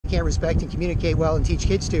can't respect and communicate well and teach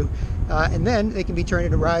kids to. And then they can be turned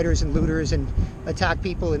into rioters and looters and attack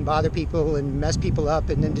people and bother people and mess people up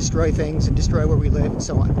and then destroy things and destroy where we live and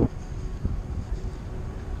so on.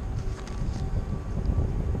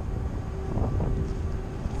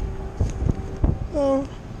 Oh,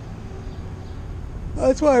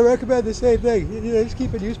 that's why I recommend the same thing. You know, just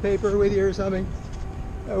keep a newspaper with you or something.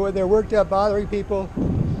 When they're worked up bothering people,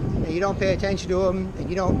 and you don't pay attention to them, and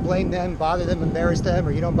you don't blame them, bother them, embarrass them,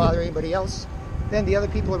 or you don't bother anybody else, then the other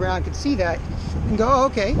people around can see that and go, oh,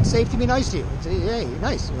 okay, it's safe to be nice to you. It's, hey, you're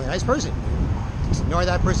nice. You're a nice person. Just ignore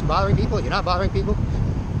that person bothering people. You're not bothering people.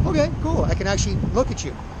 Okay, cool. I can actually look at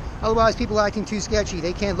you. Otherwise, people acting too sketchy,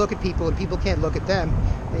 they can't look at people and people can't look at them.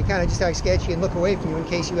 They kind of just act sketchy and look away from you in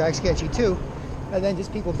case you act sketchy too. And then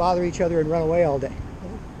just people bother each other and run away all day.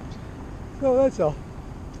 So that's all.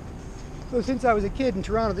 So since I was a kid in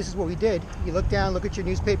Toronto, this is what we did. You look down, look at your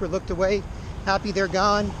newspaper, looked away, happy they're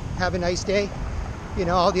gone, have a nice day. You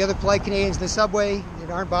know, all the other polite Canadians in the subway that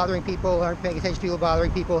aren't bothering people, aren't paying attention to people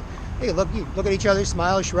bothering people. Hey, look at each other,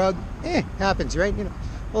 smile, shrug. Happens, right? You know,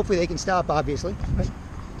 hopefully they can stop, obviously. Right?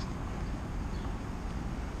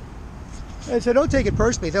 And so don't take it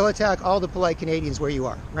personally. They'll attack all the polite Canadians where you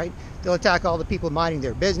are, right? They'll attack all the people minding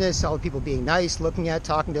their business, all the people being nice, looking at,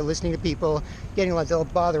 talking to, listening to people, getting like they'll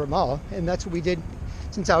bother them all. And that's what we did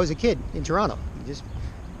since I was a kid in Toronto. You just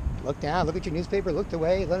look down, look at your newspaper, looked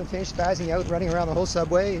away, let them finish spazzing out, running around the whole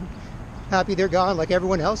subway, and happy they're gone like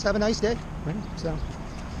everyone else. Have a nice day, right? So.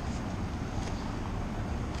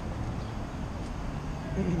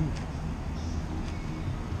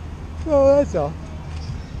 So that's all.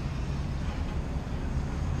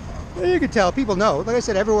 You can tell, people know. Like I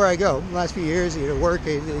said, everywhere I go, the last few years, you know, work,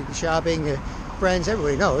 shopping, friends,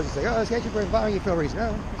 everybody knows. It's like, oh, sketchy person bothering you for no reason.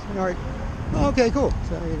 No, ignore it. Oh, okay, cool.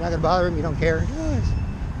 So you're not going to bother them, you don't care. Oh,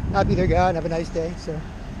 happy they're gone, have a nice day. So,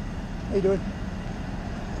 how you doing?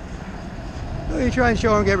 So you try and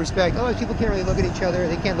show them, get respect. Otherwise, people can't really look at each other.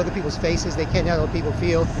 They can't look at people's faces. They can't know how people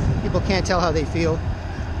feel. People can't tell how they feel.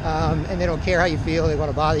 And they don't care how you feel. They want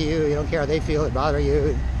to bother you. You don't care how they feel. They bother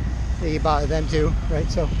you. You bother them too, right?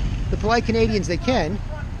 So the polite Canadians, they can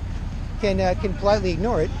politely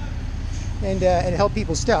ignore it and help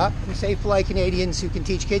people stop. And safe, polite Canadians who can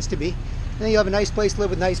teach kids to be. And then you have a nice place to live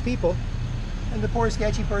with nice people. And the poor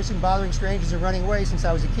sketchy person bothering strangers and running away, since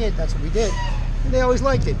I was a kid, that's what we did. And they always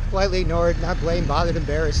liked it. Politely ignored, not blamed, bothered,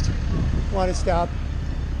 embarrassed, want to stop.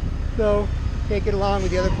 So take it along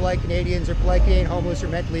with the other polite Canadians or polite Canadian homeless or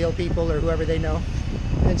mentally ill people or whoever they know.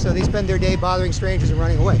 And so they spend their day bothering strangers and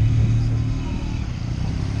running away.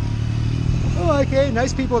 Oh, okay,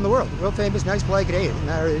 nice people in the world. World famous, nice, polite Canadian. No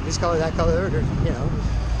matter this color, that color, or, you know.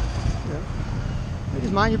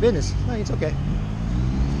 Just mind your business. No, it's okay.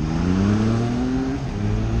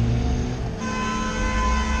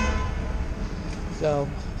 So,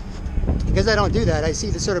 because I don't do that, I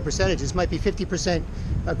see the sort of percentages. Might be 50%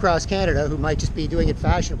 across Canada who might just be doing it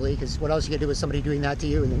fashionably, because what else you gonna do with somebody doing that to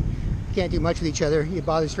you, and then you can't do much with each other. You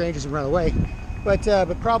bother strangers and run away. But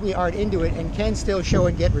probably aren't into it and can still show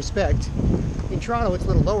and get respect. In Toronto, it's a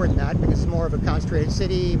little lower than that because it's more of a concentrated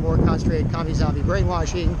city, more concentrated communist zombie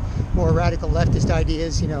brainwashing, more radical leftist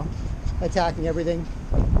ideas, you know, attacking everything.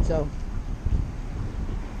 So,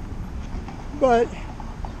 but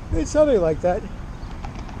it's something like that.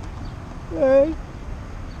 Right?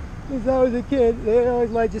 Since I was a kid, they always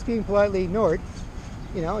liked just being politely ignored.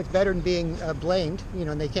 You know, it's better than being blamed, you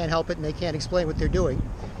know, and they can't help it and they can't explain what they're doing.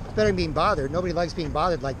 It's better than being bothered. Nobody likes being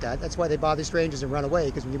bothered like that. That's why they bother strangers and run away,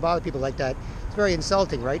 because when you bother people like that, it's very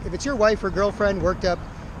insulting, right? If it's your wife or girlfriend worked up,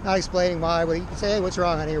 not explaining why, well, you can say, hey, what's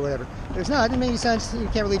wrong, honey, or whatever. But if it's not, it doesn't make any sense. You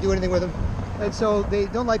can't really do anything with them. And so they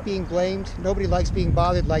don't like being blamed. Nobody likes being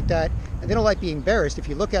bothered like that. And they don't like being embarrassed. If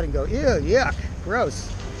you look at it and go, ew, yuck,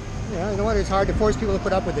 gross. You know, no wonder it's hard to force people to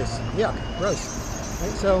put up with this. Yuck, gross.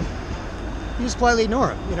 Right? So you just politely ignore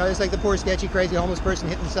them. You know, it's like the poor, sketchy, crazy homeless person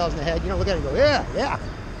hitting themselves in the head. You don't look at it and go, yeah, yeah.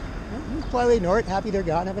 You just politely ignore it. Happy they're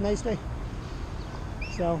gone. Have a nice day.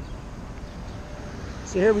 So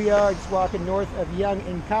here we are, just walking north of Yonge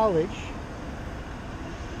and College.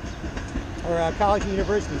 Or College and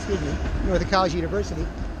University, excuse me. North of College University.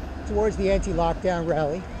 Towards the anti-lockdown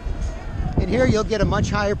rally. And here you'll get a much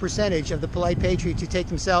higher percentage of the polite patriots who take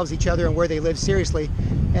themselves, each other, and where they live seriously.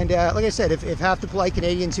 And like I said, if half the polite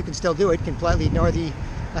Canadians who can still do it can politely ignore the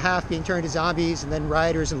half being turned to zombies and then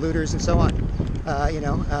rioters and looters and so on,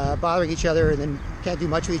 bothering each other and then can't do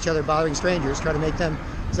much with each other, bothering strangers, try to make them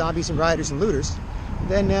zombies and rioters and looters,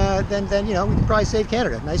 then you know, we can probably save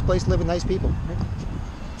Canada. Nice place to live with nice people. Right?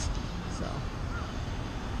 So.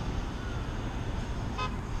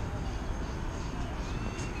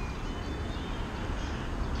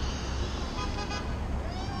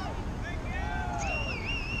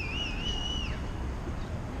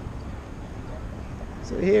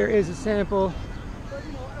 So here is a sample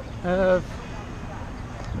of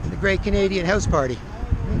the Great Canadian House Party.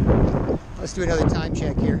 Let's do another time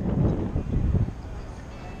check here.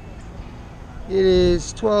 It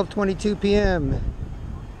is 12:22 p.m.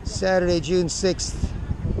 Saturday, June 6th,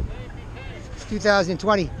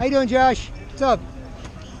 2020. How you doing, Josh? What's up?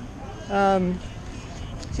 So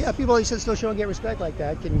yeah, people who still show and get respect like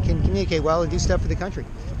that can communicate well and do stuff for the country.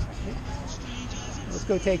 Let's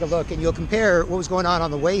go take a look, and you'll compare what was going on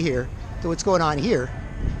the way here to what's going on here,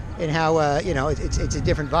 and how you know, it's a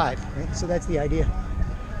different vibe, right? So that's the idea.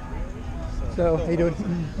 So how you doing?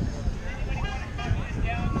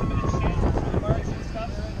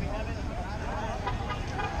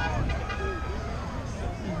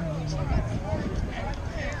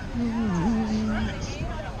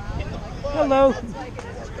 Hello.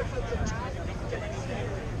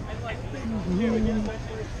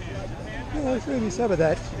 Yeah, there's going to be some of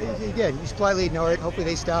that. Again, just politely ignore it. Hopefully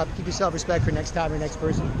they stop. Keep your self-respect for next time or next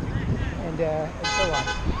person, and so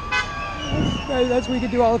on. That's what we can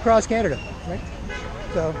do all across Canada, right?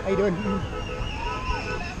 So, how you doing?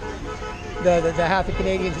 The half of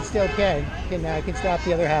Canadians that still can stop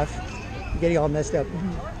the other half from getting all messed up.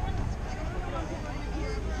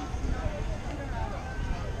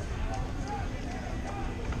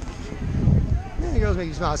 Girls make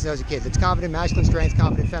you smile since I was a kid. That's confident masculine strength,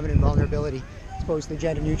 confident feminine vulnerability, as opposed to the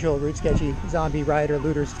gender neutral, root sketchy, zombie, rioter,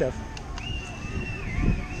 looter stuff.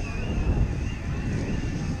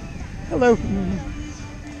 Hello.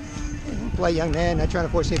 Polite young man, not trying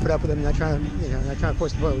to force me to put up with him, not trying to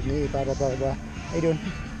force to put up with me, blah, blah, blah, blah. How you doing?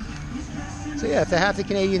 So yeah, if the half the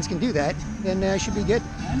Canadians can do that, then it should be good.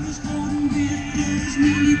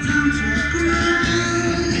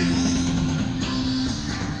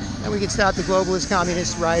 And we can stop the globalist,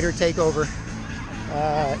 communist, rioter takeover,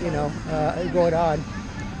 going on.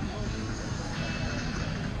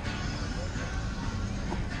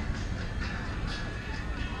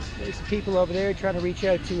 There's some people over there trying to reach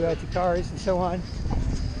out to cars and so on.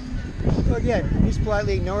 So again, just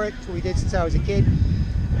politely ignore it. It's what we did since I was a kid.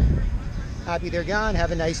 Happy they're gone.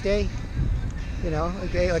 Have a nice day. You know,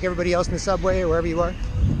 okay, like everybody else in the subway or wherever you are.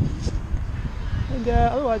 And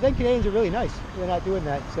otherwise, I think Canadians are really nice. They're not doing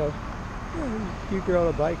that. So, cute girl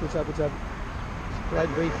on a bike. What's up? What's up? Red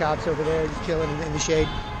and green cops over there, just chilling in the shade.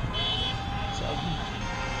 So.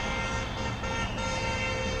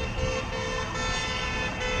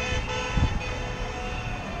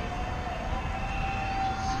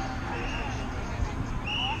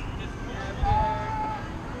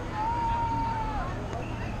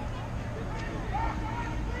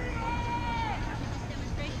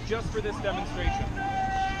 Just for this demonstration.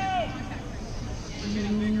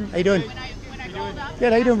 How you doing?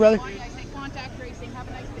 Good. How you doing, brother? Contact tracing. Have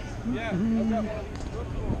a nice day. Yeah.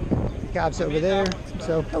 Cops over there.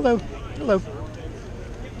 So hello. Hello.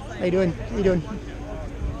 How you doing? How you doing? Before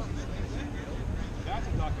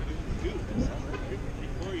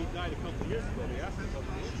he died a couple years ago, they asked him about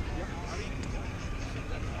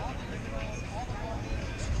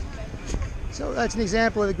the So that's an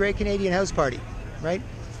example of the Great Canadian House Party, right?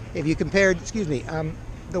 If you compared,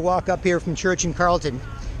 the walk up here from Church and Carleton,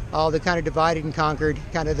 all the kind of divided and conquered,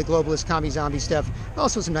 kind of the globalist, commie, zombie stuff.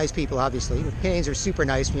 Also some nice people, obviously. The Canadians are super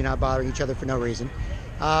nice when you're not bothering each other for no reason.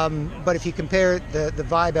 But if you compare the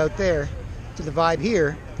vibe out there to the vibe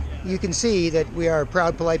here, you can see that we are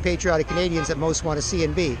proud, polite, patriotic Canadians that most want to see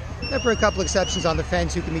and be. There are a couple exceptions on the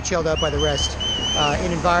fence who can be chilled out by the rest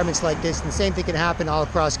in environments like this. And the same thing can happen all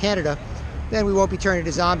across Canada. Then we won't be turned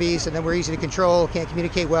into zombies, and then we're easy to control, can't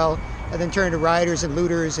communicate well, and then turn into rioters and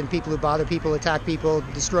looters and people who bother people, attack people,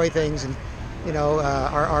 destroy things, and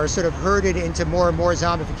are sort of herded into more and more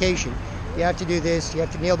zombification. You have to do this, you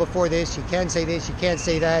have to kneel before this, you can say this, you can't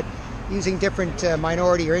say that, using different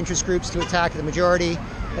minority or interest groups to attack the majority,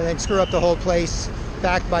 and then screw up the whole place,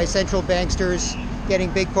 backed by central banksters,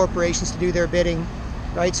 getting big corporations to do their bidding.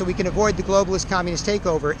 Right, so we can avoid the globalist communist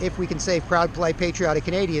takeover if we can save proud, polite, patriotic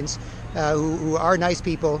Canadians who are nice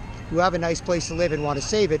people, who have a nice place to live and want to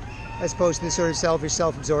save it, as opposed to the sort of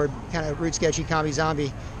self-absorbed kind of root sketchy commie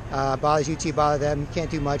zombie. Bothers you too, bother them,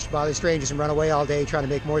 can't do much, bother strangers and run away all day trying to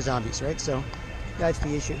make more zombies, right? So that's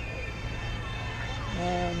the issue.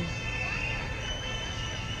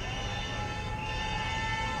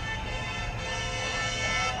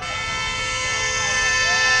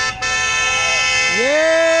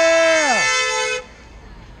 Yeah!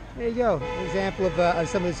 There you go. An example of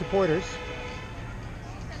some of the supporters.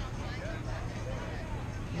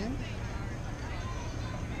 Yeah.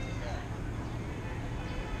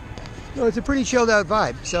 No, it's a pretty chilled out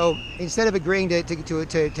vibe. So instead of agreeing to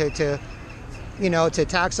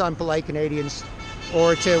tax on polite Canadians,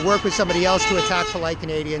 or to work with somebody else to attack polite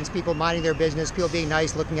Canadians, people minding their business, people being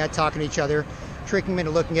nice, looking at, talking to each other, tricking them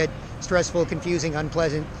into looking at stressful, confusing,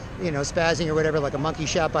 unpleasant, spazzing or whatever, like a monkey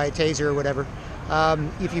shot by a taser or whatever.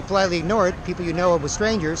 If you politely ignore it, people you know with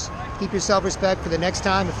strangers, keep your self-respect for the next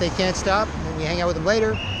time. If they can't stop, and you hang out with them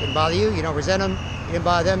later, they didn't bother you, you don't resent them, you didn't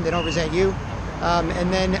bother them, they don't resent you.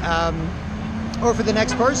 Or for the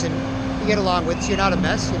next person you get along with, so you're not a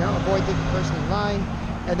mess, avoid the person in line.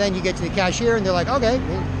 And then you get to the cashier and they're like, okay,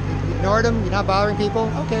 you ignored them, you're not bothering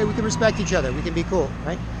people, okay, we can respect each other, we can be cool,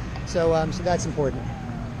 right? So that's important.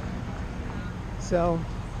 So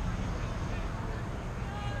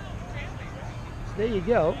there you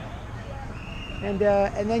go. And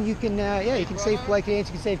then you can, you can save polite Canadians,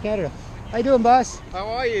 you can save Canada. How you doing, boss? How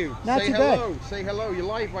are you? Not Say too hello. bad. Say hello. You're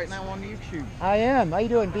live right now on YouTube. I am. How you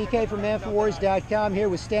doing? BK from manforwars.com here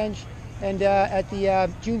with Stench. And at the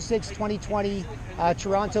June 6, 2020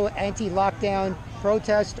 Toronto anti-lockdown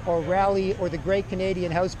protest or rally or the Great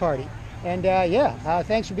Canadian House Party. And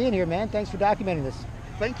thanks for being here, man. Thanks for documenting this.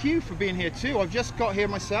 Thank you for being here too. I've just got here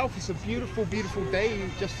myself. It's a beautiful, beautiful day.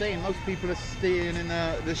 Just saying, most people are staying in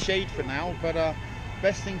the shade for now, but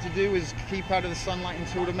best thing to do is keep out of the sunlight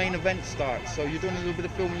until the main event starts. So you're doing a little bit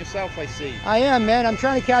of filming yourself, I see. I am, man. I'm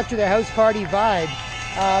trying to capture the house party vibe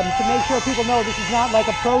to make sure people know this is not like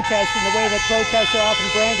a protest in the way that protests are often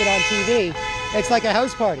branded on TV. It's like a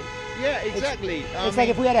house party. Yeah, exactly. It's like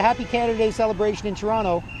if we had a Happy Canada Day celebration in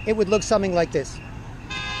Toronto, it would look something like this.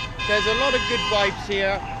 There's a lot of good vibes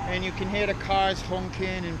here, and you can hear the cars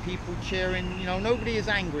honking and people cheering. Nobody is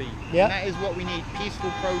angry. Yeah. And that is what we need.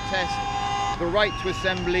 Peaceful protest, the right to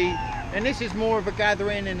assembly. And this is more of a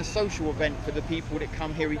gathering and a social event for the people that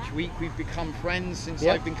come here each week. We've become friends since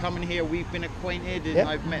I've been coming here. We've been acquainted, and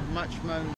I've met much more